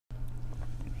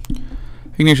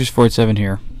Ignatius47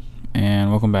 here,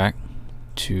 and welcome back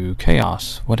to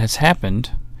Chaos. What has happened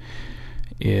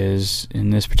is, in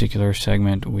this particular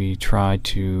segment, we tried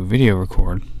to video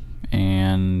record,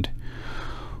 and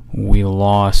we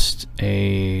lost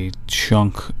a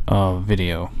chunk of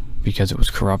video because it was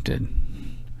corrupted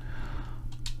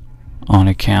on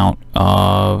account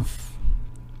of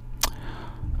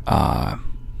the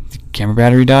camera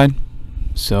battery died.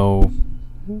 So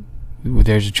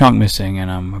there's a chunk missing, and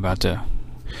I'm about to...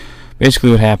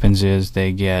 Basically what happens is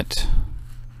they get...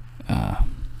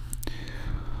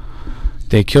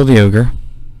 they kill the ogre,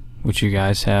 which you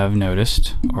guys have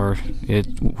noticed, or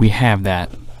we have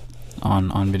that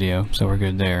on video, so we're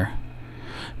good there.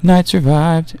 Knight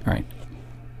survived. Alright.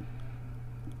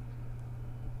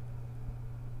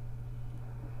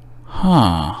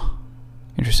 Huh.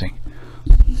 Interesting.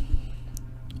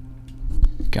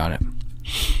 Got it.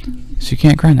 So you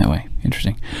can't grind that way.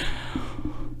 Interesting.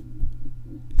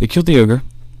 They killed the ogre,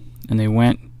 and they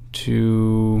went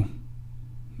to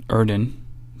Erden,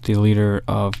 the leader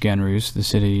of Genruz, the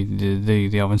city,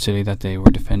 the elven city that they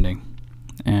were defending.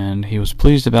 And he was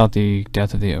pleased about the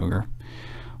death of the ogre,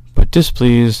 but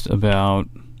displeased about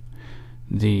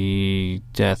the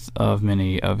death of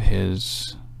many of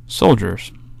his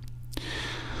soldiers.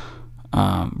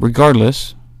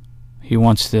 Regardless, he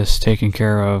wants this taken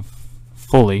care of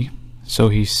fully, so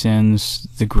he sends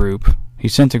the group. He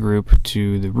sent the group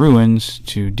to the ruins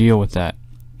to deal with that,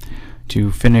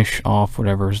 to finish off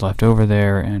whatever's left over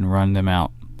there and run them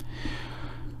out,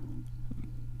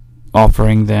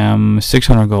 offering them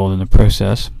 600 gold in the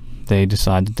process. They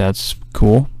decide that that's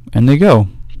cool, and they go.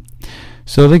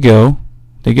 So they go,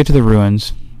 they get to the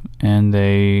ruins, and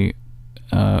they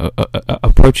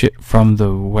approach it from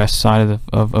the west side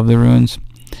of the ruins,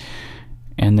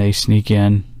 and they sneak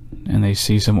in, and they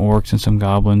see some orcs and some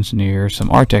goblins near some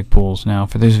R-Tek pools. Now,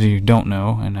 for those of you who don't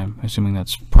know, and I'm assuming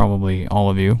that's probably all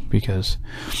of you, because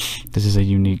this is a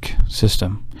unique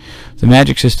system, the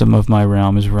magic system of my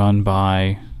realm is run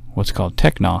by what's called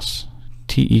Teknos,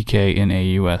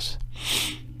 Teknaus,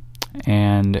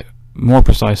 and more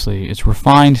precisely, it's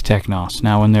refined Teknos.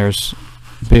 Now, when there's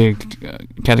big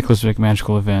cataclysmic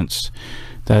magical events,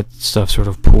 that stuff sort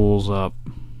of pools up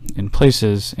in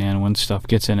places, and when stuff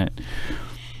gets in it,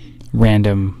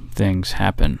 random things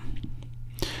happen.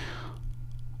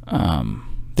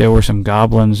 There were some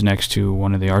goblins next to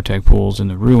one of the R-Tek pools in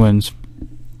the ruins,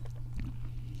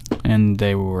 and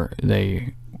who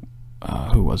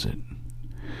was it?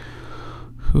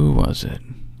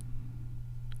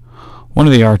 One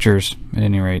of the archers, at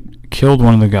any rate, killed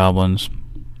one of the goblins,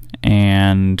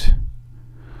 and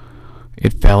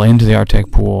it fell into the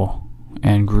R-Tek pool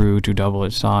and grew to double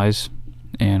its size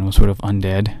and was sort of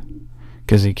undead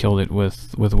because he killed it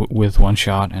with one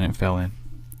shot and it fell in.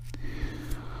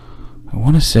 I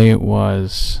want to say it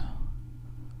was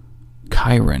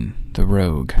Chiron, the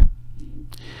rogue.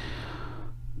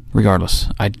 Regardless,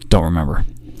 I don't remember,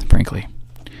 frankly.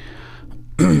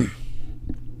 I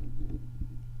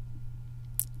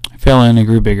fell in and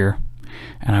grew bigger,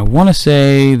 and I want to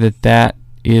say that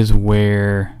is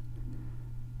where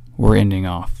we're ending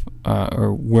off,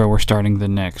 or where we're starting the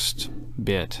next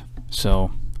bit.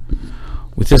 So,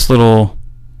 with this little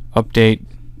update,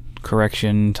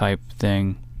 correction type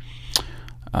thing,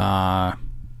 yeah,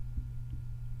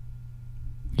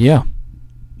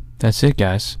 that's it,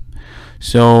 guys.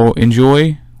 So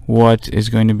enjoy what is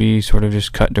going to be sort of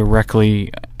just cut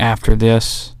directly after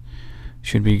this.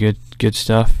 Should be good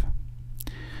stuff,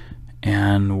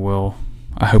 and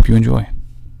I hope you enjoy.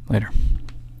 Later.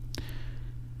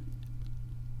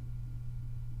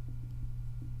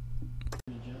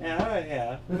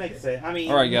 Yeah, it makes sense. I mean,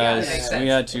 alright, guys, we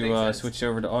had to switch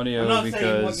over to audio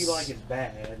because what you like is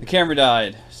bad. The camera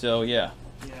died, so yeah.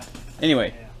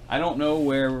 Anyway, I don't know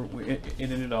where it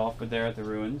ended off, but they're at the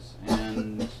ruins,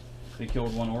 and they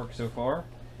killed one orc so far.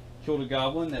 Killed a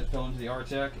goblin that fell into the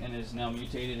R-Tek and is now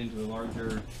mutated into a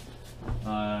larger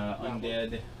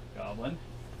undead goblin.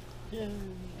 Yay.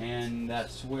 And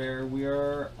that's where we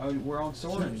are. We're on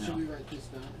Soren now. Should we write this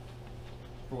down?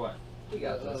 For what? We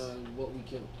got this. What we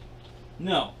killed.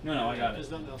 No, I got it.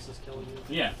 There's nothing else that's killing you.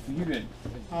 Yeah, you're good.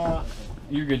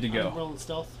 You're good to go. I'm rolling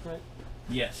stealth, right?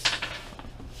 Yes.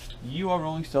 You are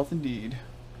rolling stealth indeed.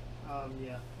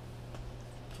 Yeah.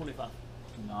 25.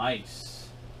 Nice.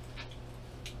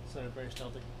 So very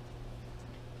stealthy.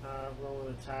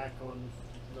 Rolling attack on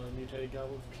the mutated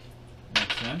goblin.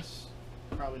 Makes sense.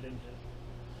 Probably didn't hit.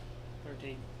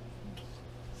 13.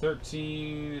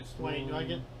 13. It's Wait, do I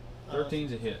get?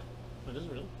 13's a hit. Oh, does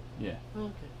it really? Yeah. Oh,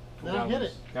 okay. Then I hit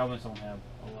it. Goblins don't have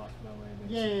a lot that way.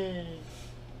 Yay!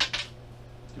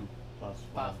 2 plus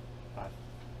 5. 5.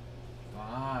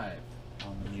 5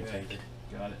 on the mutated.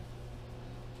 Got it.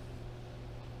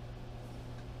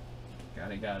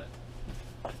 Got it.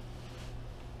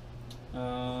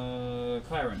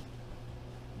 Claren.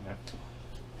 Yep.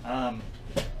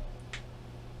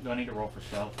 Do I need to roll for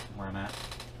stealth where I'm at?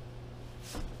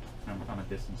 I'm a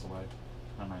distance away.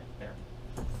 I'm right there.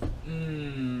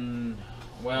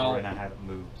 Well, and I haven't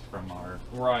moved from our.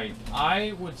 Right.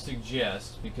 I would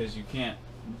suggest, because you can't,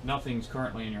 nothing's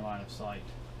currently in your line of sight,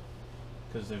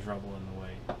 because there's rubble in the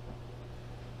way.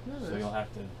 No, So you'll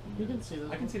have to. You can see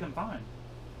them. I can see them fine.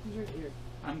 He's right here.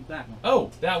 I'm that one.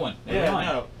 Oh, that one. Never Yeah, mind.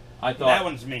 no. I thought That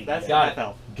one's me. That's got half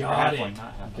elf. Got Or it. halfling,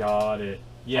 not half elf. Got it.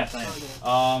 Yes.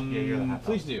 Yeah, you're the half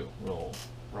Please do roll.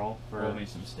 Roll for Roll me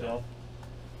some stealth.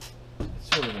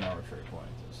 It's sort of an arbitrary point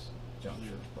at this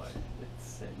juncture, but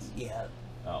It's Yeah.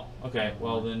 oh, okay.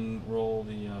 Well then roll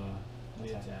the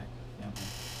attack.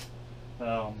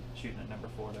 Yeah. Shooting at number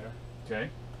 4 there. Okay.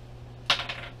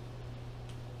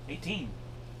 18.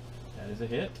 That is a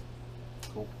hit.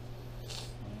 Cool.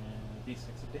 And D6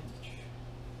 of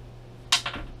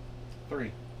damage.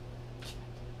 3.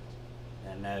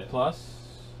 And no. Plus.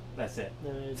 That's it.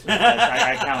 No, it's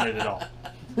I counted it all.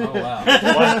 Oh wow.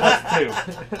 1 plus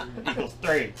 2 equals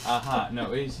 3.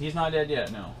 No, he's not dead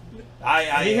yet. No.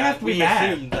 He has to be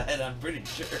mad. assumed that, I'm pretty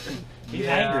sure. He's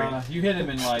angry. You hit him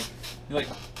and you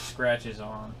scratch his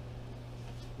arm.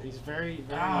 He's very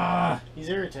he's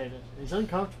irritated. He's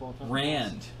uncomfortable.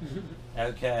 Rand.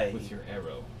 Okay. With your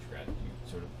arrow, scratch you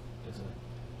sort of as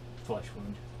a flesh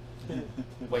wound.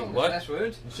 Wait, what? Flesh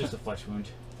wound? It's just a flesh wound.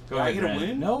 Go I ahead, get a Rand.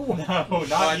 wound? No, No, not Oh, I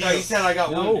thought you. you said I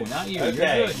got No, wounded. not you.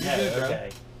 Okay. You're good. You're Yeah, good, bro. okay.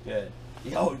 Good.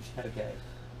 Oh, okay.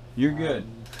 You're good.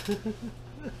 Let's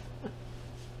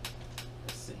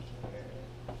see here.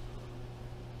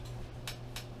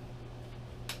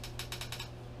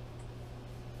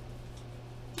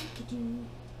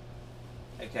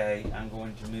 Okay, I'm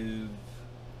going to move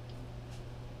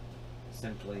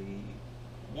simply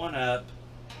 1 up,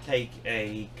 take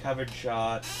a covered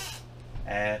shot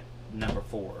at number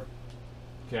 4.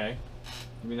 Okay.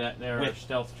 Give me that there. With-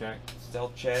 Stealth check.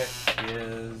 Stealth check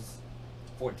is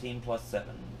 14 plus 7.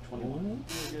 21.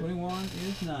 21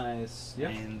 is nice.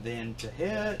 Yep. And then to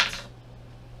hit,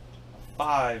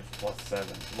 5 plus 7.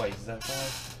 Wait, is that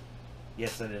 5?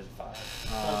 Yes, it is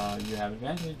 5. You have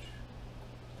advantage.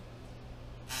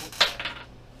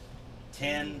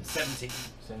 10, 17.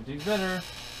 17's better.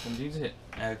 17's a hit.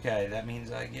 Okay, that means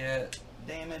I get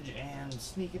damage and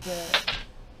sneak attack.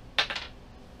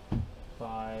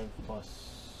 5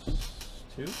 plus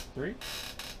 2? 3?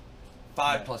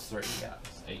 5 Yeah. plus 3, yeah.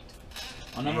 That's 8.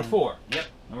 On number 4. Yep.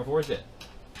 Number 4 is hit.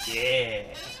 Yeah.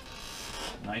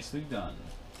 Nicely done.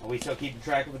 Are we still keeping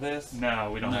track of this?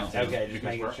 No, we don't No. have to. Okay, just because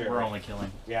making sure. we're only killing.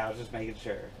 Yeah, I was just making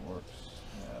sure. Works.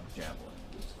 Javelin.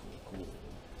 That's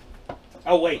cool.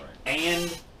 Oh, wait. Alright.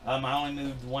 And I only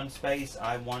moved 1 space.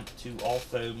 I want to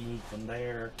also move from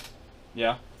there.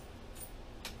 Yeah.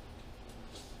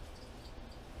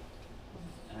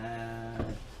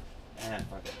 And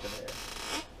fuck it to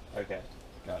there. Okay,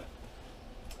 got it.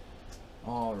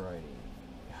 Alrighty.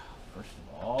 First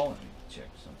of all, let me check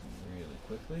something really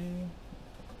quickly.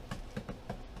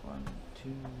 1, 2.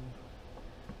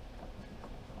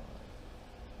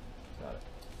 Got it.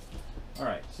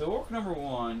 Alright, so orc number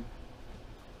 1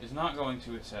 is not going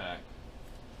to attack.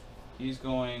 He's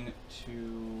going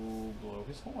to blow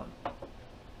his horn.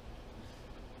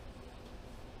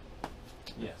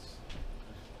 Yes.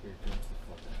 Here comes the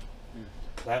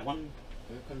that one?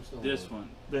 Here comes the This horde. one.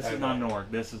 This Okay. is not an orc.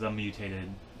 This is a mutated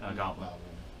goblin.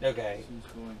 Okay.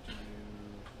 He's going to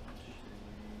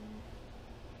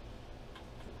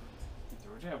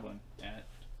throw a javelin at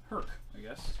Herc, I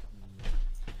guess.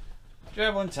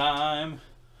 Javelin time!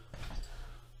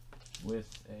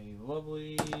 With a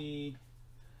lovely...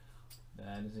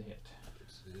 That is a hit.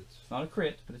 It's not a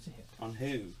crit, but it's a hit. On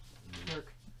who?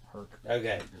 Herc. Herc.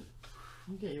 Okay.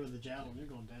 You get hit with the javelin, you're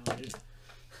going down, dude.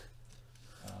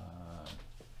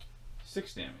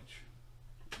 6 damage.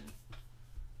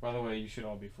 By the way, you should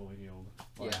all be fully healed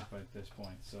by this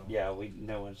point. So Yeah,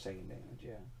 no one's taking damage,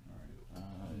 yeah.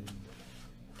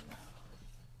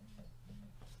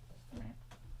 Alright.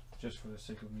 Just for the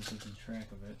sake of me keeping track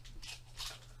of it,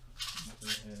 I'll go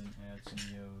ahead and add some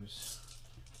yos.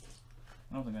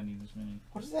 I don't think I need this many.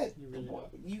 What is that? You really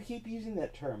You keep using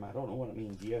that term. I don't know what it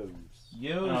means. Yos.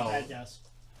 Yos! Oh. Bad guys.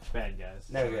 Bad guys.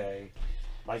 Okay.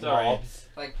 Like Sorry. mobs.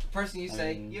 Like, person you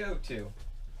say yo to.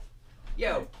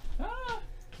 Yo. Ah!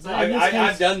 So in this I've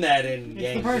case, done that in it's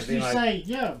games. the person you like, say,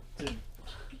 yo,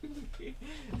 dude.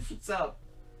 What's up?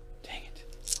 Dang it.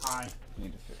 Hi. I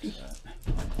need to fix that.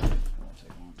 I'll take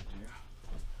one to do.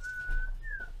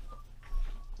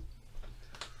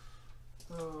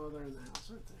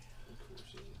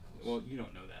 Well, you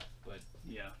don't know that, but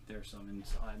yeah, there's some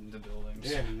inside the buildings.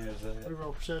 Yeah, he knows that. We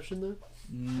roll perception then?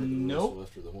 Nope.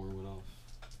 After the horn went off.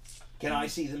 Can I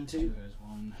see them too? There's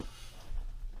one.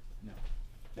 No.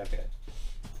 Okay.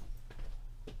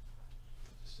 For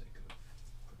the sake of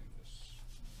putting this.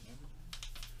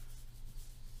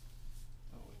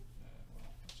 Oh wait.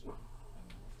 Well, that's one.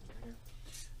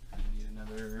 I need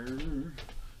another. One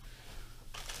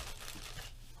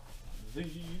of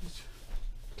these.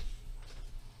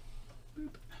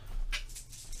 Boop.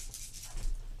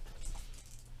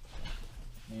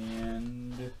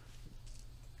 And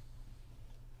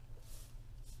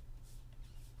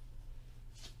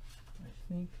I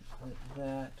think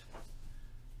that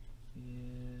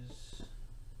is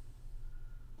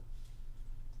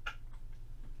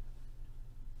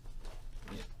it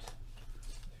with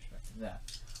respect to that.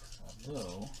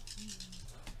 Although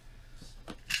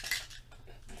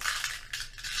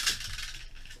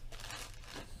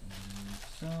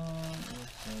some will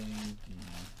say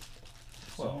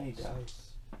So many dice.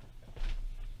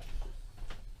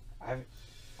 I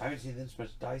haven't seen this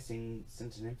much dicing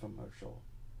since an infomercial.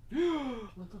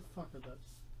 What the fuck are those?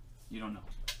 you don't know.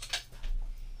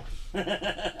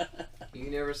 You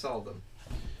never saw them.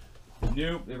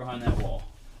 Nope, they're behind that wall.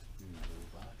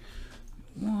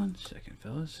 1 second,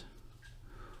 fellas.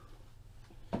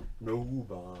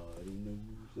 Nobody knows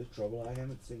the trouble I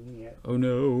haven't seen yet. Oh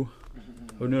no.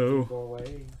 Oh no. Go away.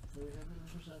 Do we have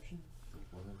any perception?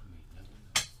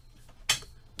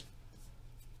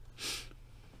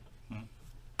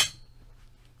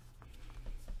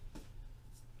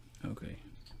 Okay.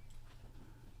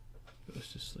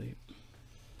 Goes to sleep.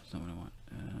 That's not what I want.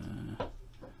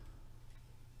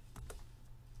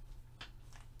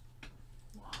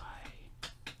 Why?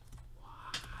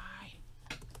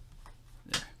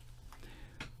 There.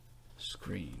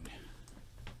 Screen.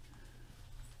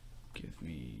 Give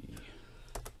me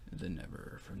the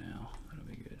never for now. That'll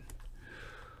be good.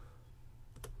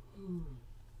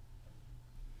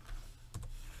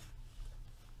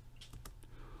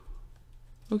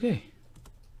 Okay.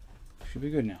 Should be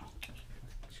good now.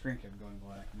 Screen kept going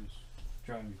black and it's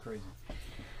driving me crazy.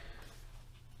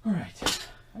 Alright.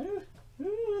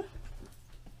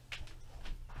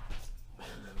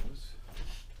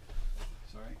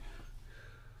 Sorry.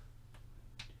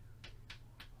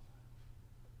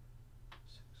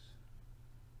 6.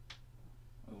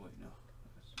 Oh wait, no.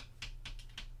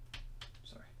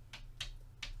 Sorry.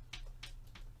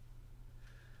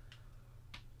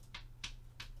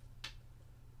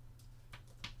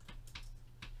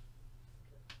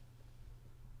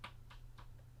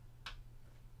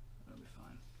 That'll be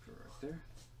fine for right there.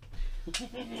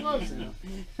 Close enough.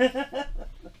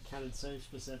 Counted so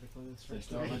specifically. This They first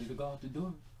start three. ready to go out the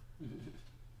door.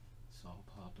 It's all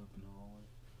popped up in the hallway.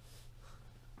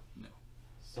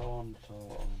 Saw on the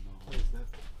tall. Oh no. What is that?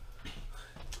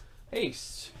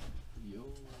 Haste. Yo.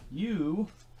 You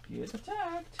get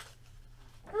attacked.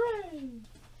 Hooray!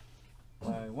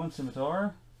 By 1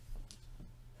 scimitar,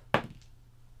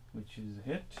 which is a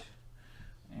hit,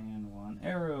 and 1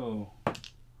 arrow,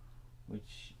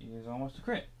 which is almost a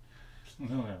crit.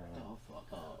 Oh, fuck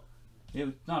up. It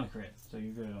was not a crit, so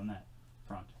you're good on that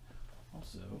front.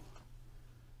 Also,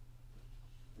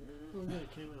 Oh, yeah,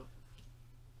 it came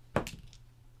out.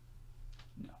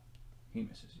 no, he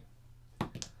misses you.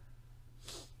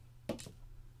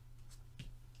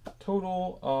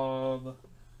 Total of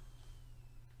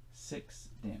 6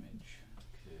 damage.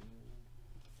 Okay.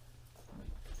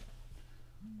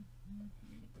 We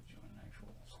can put you in an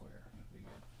actual square. That'd be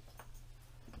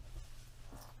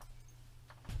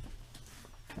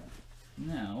good.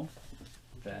 Now,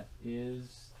 that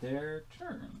is their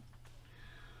turn.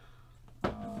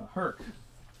 Herc,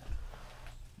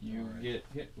 you Alright. get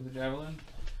hit with a javelin,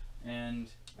 and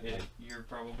you're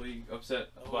probably upset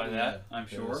Oh, by that, I'm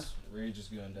sure. because Rage is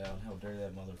going down. How dare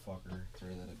that motherfucker throw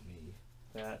that at me?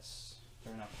 That's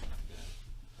fair enough.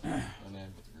 And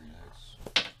then with the green axe.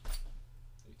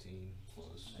 18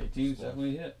 plus. 18 is 12.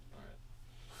 definitely a hit. Alright.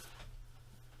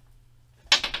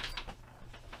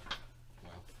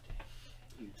 Wow.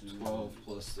 12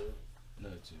 plus the. No,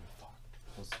 2. Fuck.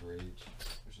 Plus the rage.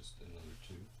 There's just another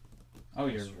 2. Oh,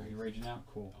 you're Strength. raging out?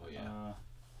 Cool. Oh, yeah.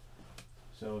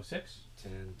 So 6?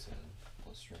 10, 10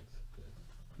 plus strength.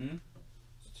 Yeah. Hmm?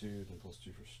 It's 2, then plus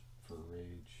 2 for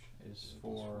rage. Is and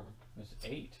plus 4. Is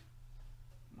 8.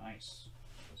 Nice.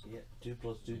 Yeah, 2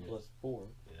 plus 2 Yeah. plus 4.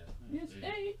 Yeah. It's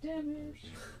 8 damage.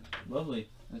 Lovely.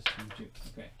 That's 2.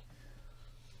 Okay.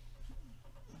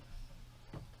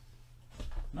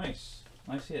 Nice.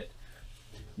 Nice hit.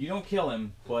 You don't kill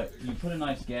him, but you put a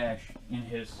nice gash in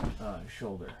his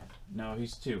shoulder. No,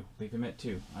 he's 2. Leave him at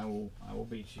 2. I will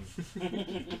beat you.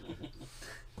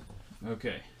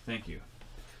 Okay, thank you.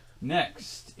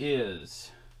 Next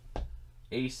is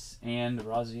Ace and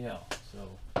Raziel.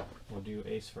 So we'll do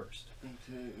Ace first.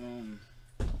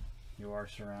 Okay. You are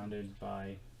surrounded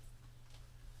by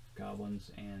goblins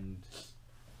and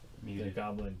the Muted.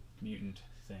 goblin mutant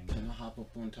thing. Can I hop up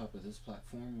on top of this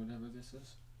platform, whatever this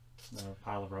is? The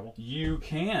pile of rubble. You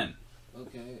can.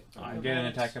 Okay. I get an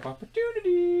attack of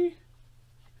opportunity.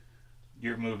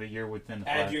 You're moving. You're within the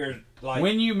As flag. you're like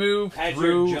When you move as you're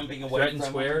through jumping away threatened from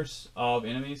squares of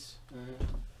enemies,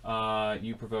 Mhm.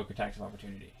 you provoke attacks of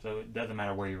opportunity. So it doesn't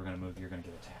matter where you're going to move. You're going to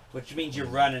get attacked. which means you're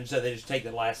running, so they just take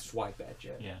the last swipe at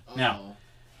you. Yeah. Now,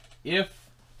 if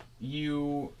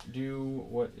you do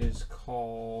what is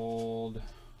called,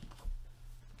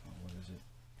 what is it?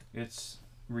 It's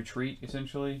retreat,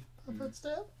 essentially. A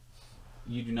footstep?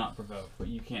 You do not provoke, but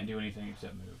you can't do anything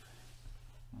except move.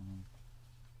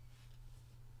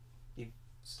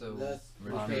 So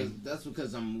that's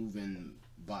because I'm moving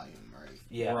by him, right?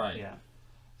 Yeah. Right. Yeah.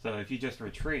 So if you just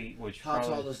retreat, which How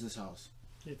probably, tall is this house?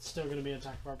 It's still going to be an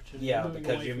attack of opportunity. Yeah, Moving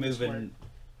because away you're from the square. moving.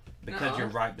 Because you're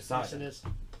right beside Yes, it him. is.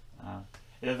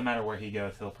 it doesn't matter where he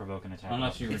goes, he'll provoke an attack.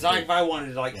 Unless you It's like if I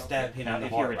wanted to like Yeah. stab him Now, in the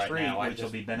if you heart retreat, right now, I which will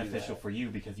just be do beneficial that. for you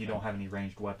because you don't have any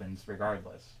ranged weapons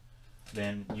regardless,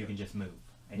 then you can just move.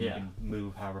 And Yeah. you can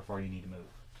move however far you need to move.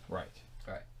 Right.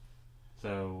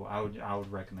 So I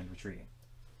would recommend retreating.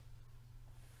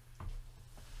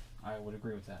 I would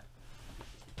agree with that.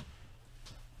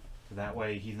 So that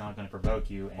way he's not going to provoke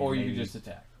you. And Or you maybe- can just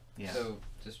attack. Yeah. So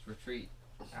just retreat.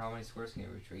 How many squares can you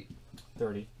retreat?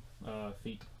 30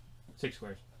 feet. 6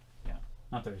 squares. Yeah.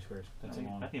 Not 30 squares. That's a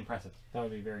long. That'd be impressive. That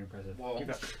would be very impressive. Well, You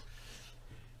got-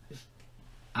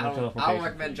 I No don't teleportation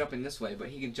recommend for jumping this way, but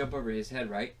he can jump over his head,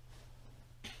 right?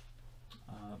 It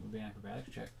would be an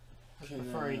acrobatics check. I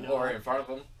prefer not. Or in front of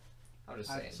him. I'm just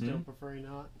I saying. still Hmm? prefer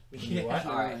not. You what?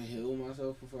 Can Alright. I heal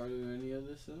myself before I do any of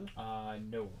this stuff?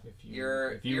 No. If you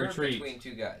You're if you you're retreat, between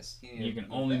two guys. need you to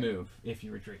can only back. move if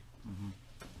you retreat. Mm-hmm.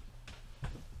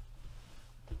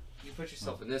 You put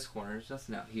yourself in this corner. There's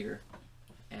nothing out here,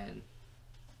 and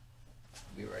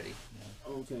be ready.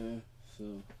 Okay, so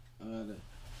I gotta.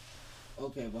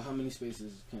 Okay, but how many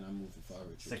spaces can I move if I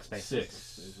retreat? 6 spaces. 6.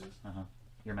 Spaces.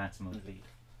 Your maximum feet.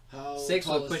 How 6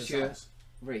 tall will is put this you house?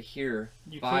 right here.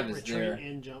 You 5 can't is retreat there.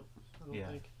 and jump. I don't Yeah.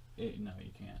 think. No,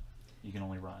 you can't. You can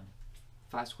only run.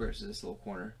 5 squares in this little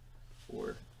corner.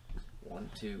 4, 1,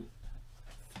 2,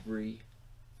 3,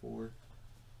 4.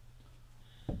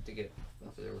 To get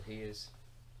up there where he is.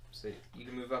 So you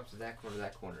can move up to that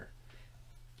corner.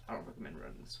 I don't recommend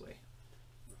running this way.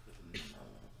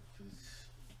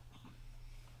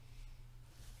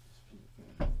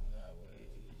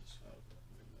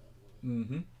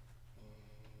 Mm-hmm.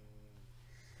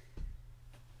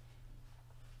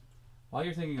 While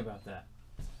you're thinking about that,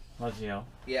 Raziel,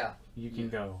 Yeah. you can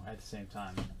go at the same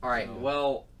time. Alright, So-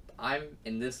 well, I'm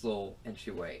in this little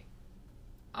entryway.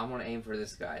 I want to aim for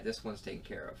this guy. This one's taken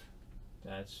care of.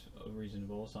 That's a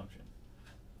reasonable assumption.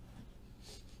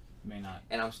 May not.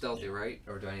 And I'm stealthy, right?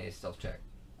 Or do I need a stealth check?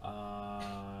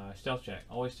 Stealth check.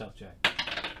 Always stealth check.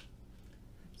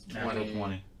 Natural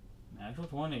 20. Natural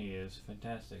 20 is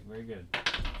fantastic. Very good.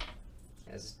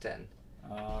 As 10.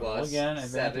 Roll Plus again. 7.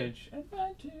 Advantage.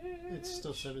 Advantage. It's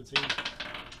still 17.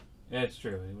 Yeah, it's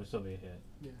true. It would still be a hit.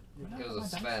 Yeah. It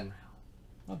was a spend.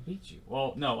 I'll beat you.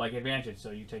 Well, no, like advantage,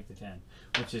 so you take the 10,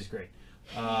 which is great.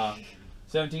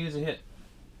 17 is a hit.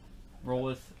 Roll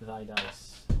with thy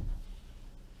dice.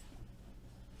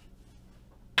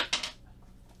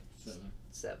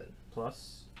 7.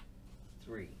 Plus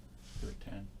 3.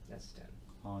 10 That's 10.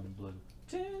 on blue.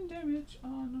 10 damage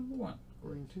on number 1.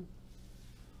 Ring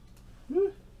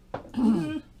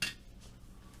 2.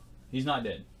 He's not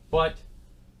dead, but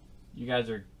you guys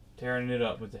are tearing it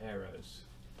up with the arrows.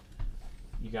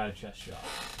 You got a chest shot,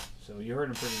 so you hurt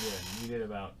him pretty good. You did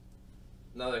about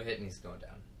Another hit and he's going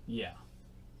down. yeah.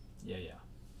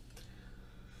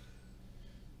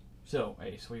 So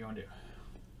Ace, what you gonna do?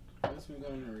 Guess we're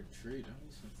going to retreat. I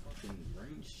need some fucking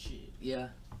range shit. Yeah.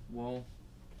 Well,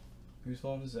 Whose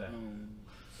fault is that? Um,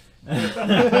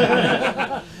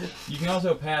 You can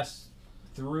also pass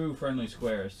through friendly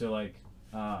squares, so like,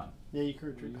 Yeah, you can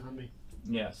retreat behind me.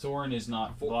 yeah, Soren is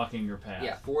not blocking your path.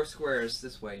 yeah, 4 squares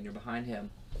this way and you're behind him.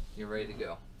 You're ready to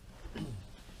go.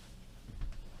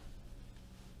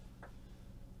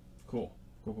 Cool.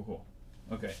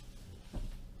 Okay.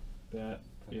 That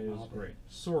is great.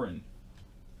 Soren.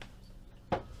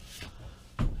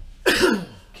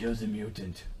 Kills a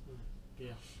mutant.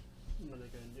 Yeah. I'm gonna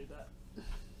go and do that.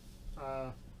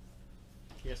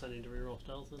 Guess I need to reroll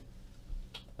stealth then.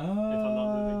 I'm not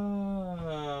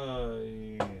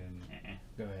yeah, nah.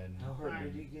 Go ahead. How hurt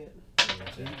did you get?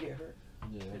 Did you get hurt?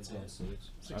 Yeah, It's it's on hit. 6.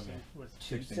 16 Okay. with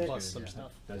 16 plus good, some yeah.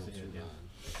 stuff. That's it, yeah.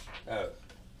 Oh.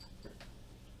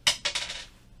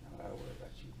 I worry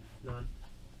about you. 9.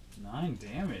 9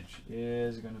 damage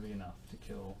is going to be enough to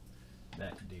kill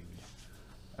that dude.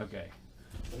 Okay.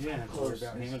 We didn't have to worry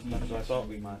about him as much as I thought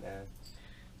we might have.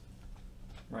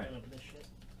 Right. None of this shit.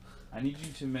 I need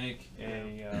you to make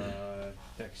a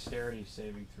dexterity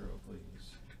saving throw,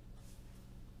 please.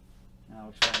 And I'll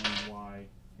explain why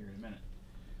here in a minute.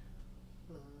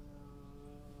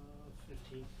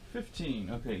 15. 15.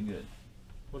 Okay, good.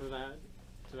 What did I?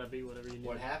 Did I beat whatever you need?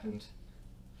 What happened?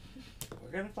 We're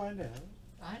gonna find out.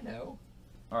 I know.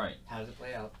 All right. How does it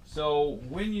play out? So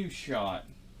when you shot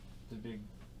the big,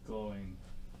 glowing,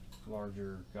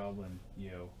 larger goblin,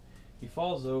 he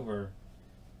falls over,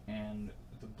 and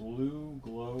the blue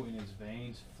glow in his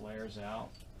veins flares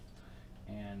out,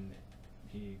 and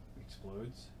he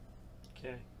explodes.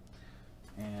 Okay.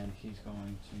 And he's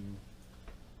going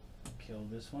to kill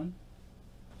this one.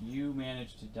 You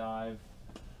managed to dive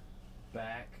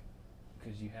back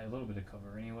because you had a little bit of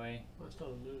cover anyway, I still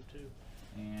have move too.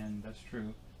 and that's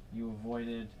true. You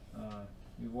avoided the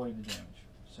damage.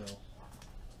 So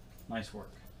nice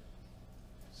work.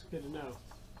 It's good to know.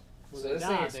 When So they this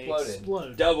die, thing they exploded.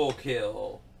 explode. Double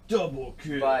kill. Double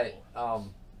kill. But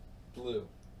blue.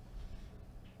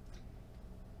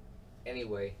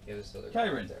 Anyway, it was still there.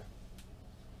 Kyron. There.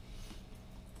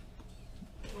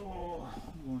 Oh,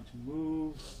 I'm going to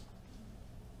move.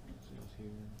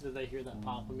 Did they hear that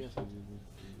pop? I'm guessing.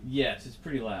 Yes, it's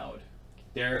pretty loud.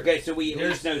 There. Okay, so we at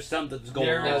There's- least know something's going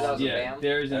There No, that on. was a yeah, bam?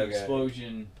 there's an Okay.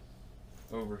 explosion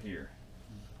over here.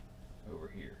 Over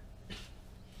here.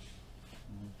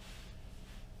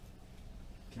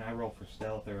 Can I roll for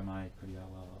stealth, or am I pretty well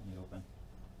out in the open?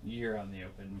 You're out in the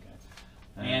open.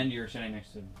 Okay. And you're standing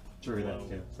next to True, Glow. that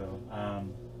too. So,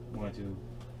 I'm going to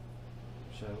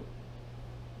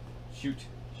Shoot.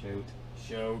 shoot.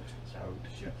 Shoot.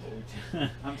 Shoot.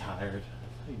 I'm tired.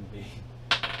 Leave me be.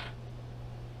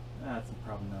 That's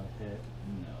probably not a hit.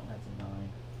 No. That's a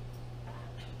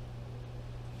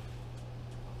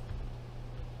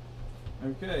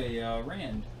 9. Okay,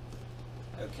 Rand.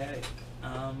 Okay.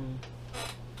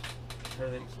 For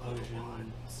the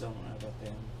explosion, still don't know about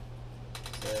them.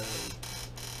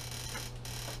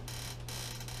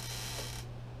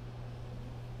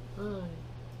 So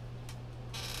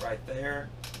right there,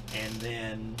 and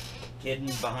then hidden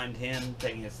behind him,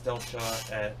 taking a stealth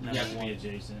shot at You number have to one. be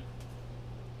adjacent.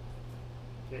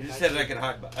 You just said I could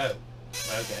hide. Oh,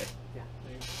 okay. Yeah.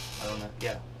 There you go. I don't know.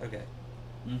 Yeah. Okay.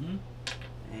 Mm-hmm.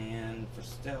 And for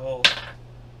stealth,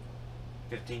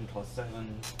 15 plus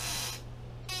 7.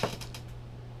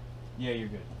 Yeah, you're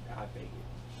good. I figured.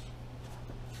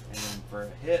 And then for a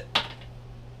hit,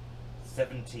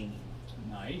 17.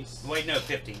 Nice. Wait, no,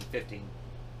 15. 15.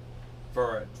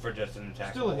 For just an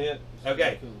attack. Still a hit.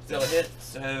 Okay, still a hit.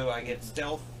 So I get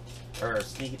stealth or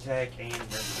sneak attack and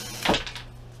resistance.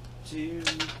 2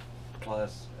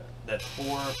 plus that's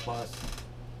 4 plus.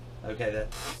 Okay,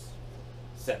 that's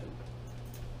 7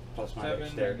 plus my 7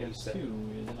 dexterity. against 2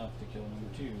 7. is enough to kill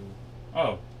number 2.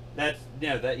 Oh. That's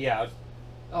no, that yeah. I was,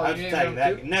 Oh, I you was didn't attacking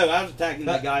know that. No, I was attacking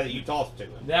the That- guy that you tossed to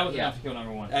him. That was Yeah. enough to kill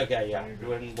number 1. Okay, yeah, So you're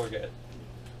good. we're good.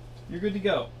 You're good to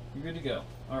go. You're good to go.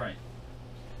 Alright.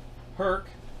 Herc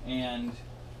and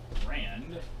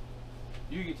Rand,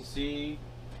 you get to see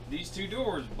these 2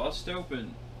 doors bust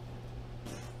open.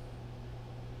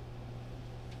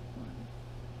 1,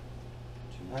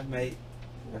 2, I've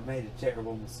made a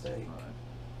terrible mistake. 5. 1, 2,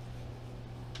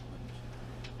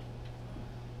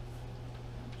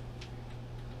 3.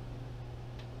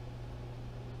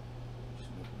 Just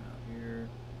move them out here.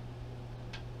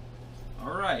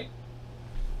 Alright.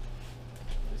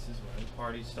 This is where the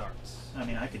party starts. I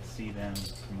mean, I could see them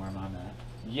from where I'm at.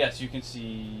 Yes, you can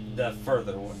see The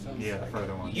further one. Yeah, the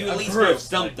further one. You A at least group, know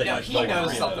something. No, Like, he like knows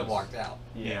three of something those. walked out.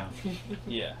 Yeah.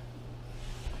 Yeah.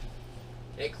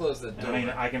 It closed the And door. I mean,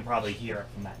 I can probably hear it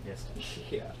from that distance.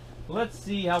 Yeah. Let's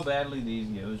see how badly these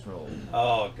goes roll.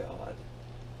 Oh god.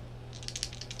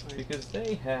 Because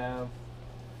they have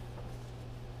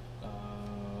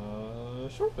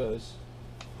short bows.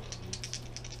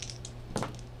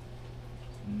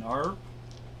 Narp.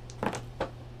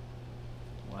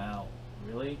 Wow.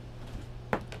 Really?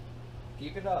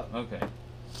 Keep it up. Okay.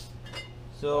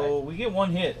 So we get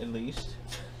 1 hit at least.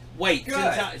 Wait,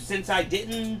 Good. since I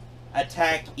didn't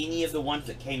attack any of the ones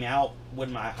that came out, would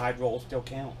my hide roll still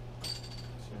count?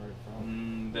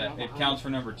 That it counts for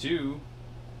number 2.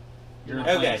 You're in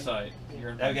Okay. plain sight. You're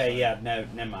in plain Okay, sight. yeah, no,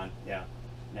 never mind. Yeah,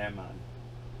 never mind.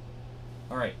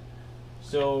 All right.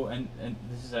 So, and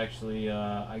this is actually,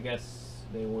 I guess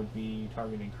they would be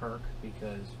targeting Herc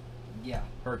because Yeah.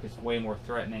 Herc is way more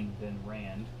threatening than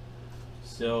Rand.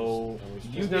 So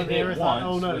you Just get never hit thought-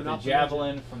 once oh, no, with a not the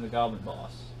javelin from the Goblin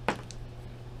boss,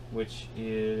 which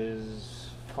is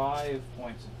 5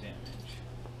 points of damage.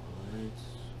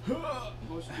 Alright.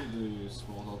 How much did the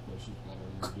small health potion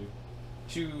that I do?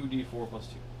 2d4 plus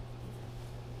 2.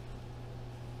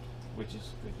 Which is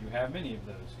good. You have many of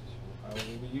those because you will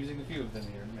probably be using a few of them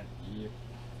here in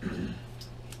a minute. Yep.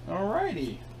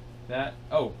 Alrighty. That.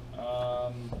 Oh.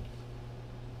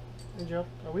 Hey Joe,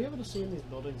 are we able to see in these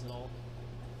buildings at all?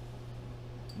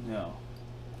 No.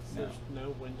 No. There's no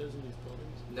windows in these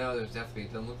buildings. No, there's definitely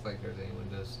doesn't look like there's any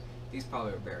windows. These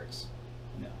probably are barracks.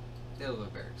 No. They look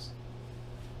like barracks.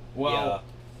 Well.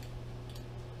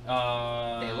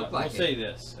 They look like we'll say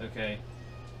this. Okay.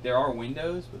 There are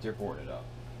windows, but they're boarded up.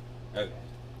 Okay.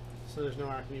 So there's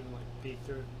nowhere I can even like peek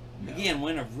through. No. Again,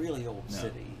 we're in a really old No.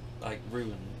 city, like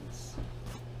ruins.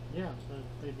 Yeah, but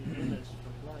they'd be windows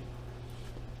for light.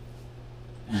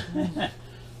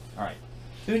 All right.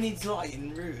 Who needs light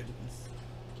in ruins?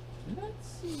 Let's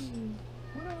see.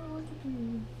 What do I want to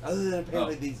do? Other than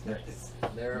apparently Oh, these right. guys.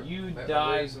 They're You they're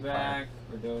dive fire. back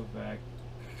or dove back.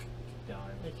 Dive.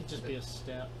 It could just be a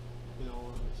step, you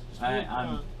know. It's just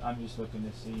I'm just looking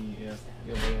to see if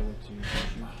you'll be able to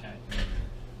shoot at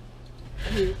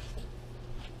him.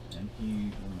 And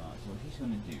he will not. So what he's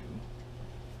going to do,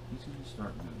 he's going to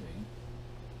start moving.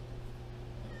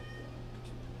 1,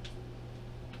 2, 3,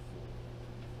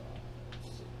 4, 5,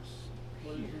 6.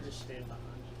 What if Here. he just stand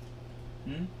behind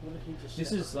you? Hmm? What if he just This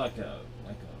step is like a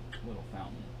little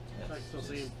fountain. So I can still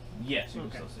see him? Yes, you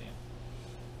Okay. can still see him.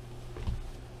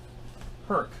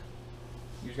 Herc.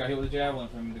 You just got hit with a javelin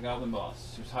from the Goblin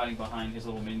boss. He was hiding behind his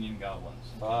little minion goblins.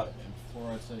 Fuck. And before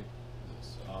I take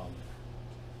this,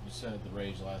 you said the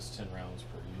rage lasts 10 rounds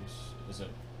per use. Is it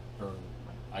per?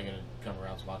 I gotta come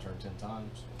around to my turn 10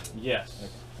 times? Yes.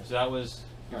 Okay. So that was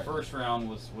your Alright. first round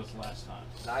was last time.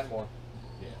 9 more.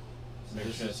 Yeah. So Maybe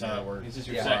this that's is how your- it works. This is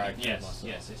your Yeah. second. Alright, I killed Yes,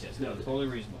 myself. yes. No, totally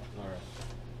reasonable.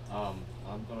 Alright.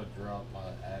 I'm gonna drop my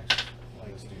axe.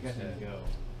 Like this You dude's guys need head. to go.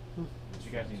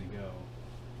 You guys need to go.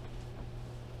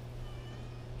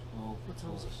 12 What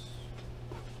time is it?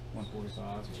 plus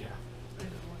 145. Yeah. I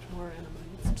gotta watch more anime.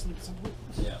 Get some sleep at some point.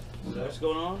 Yeah. So what's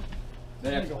going on?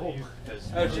 They have go to home. leave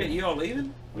because Oh shit, you all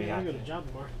leaving? We Yeah, have we go to to. job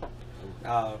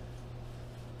tomorrow.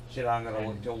 Shit, I'm gonna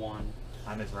look till 1.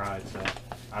 I'm his ride, so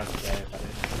I would stay if I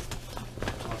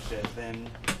didn't. Oh shit, then.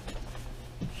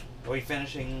 Are we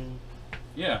finishing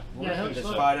yeah. Yeah, gonna he'll finish this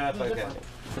just up. fight up? He'll Okay.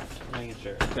 different. Making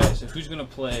sure. Okay, so who's gonna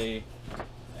play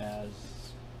as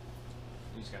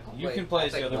these guys? I'll You play- can play I'll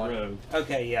as the take other one. rogue.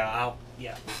 Okay, yeah,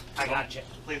 I got you.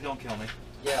 Please don't kill me.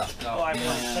 Yeah. No. I'm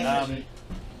And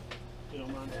You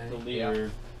don't mind. the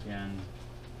leader can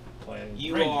play. as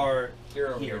You Ranger. are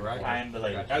You're over here, right? I am the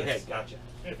lady. Gotcha. Okay, gotcha.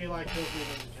 If he like kills me,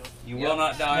 doesn't count. You Yeah. will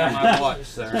not die on my watch, If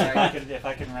sir.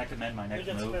 I can recommend my next He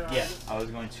gets move, fair Yeah. idea. I was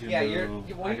going to Yeah, you're-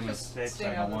 move. well, I you can move just 6. stay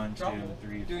I out go of the 1, 2, trouble,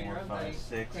 3, doing 4, your own 5, thing,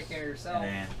 6, take care of yourself. and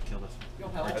then kill this You'll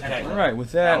help. Okay. All right,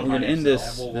 with That that, was we're my gonna end next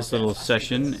this step. this little I think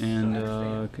session it's- and I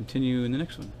understand. continue in the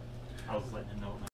next one. I was letting him know.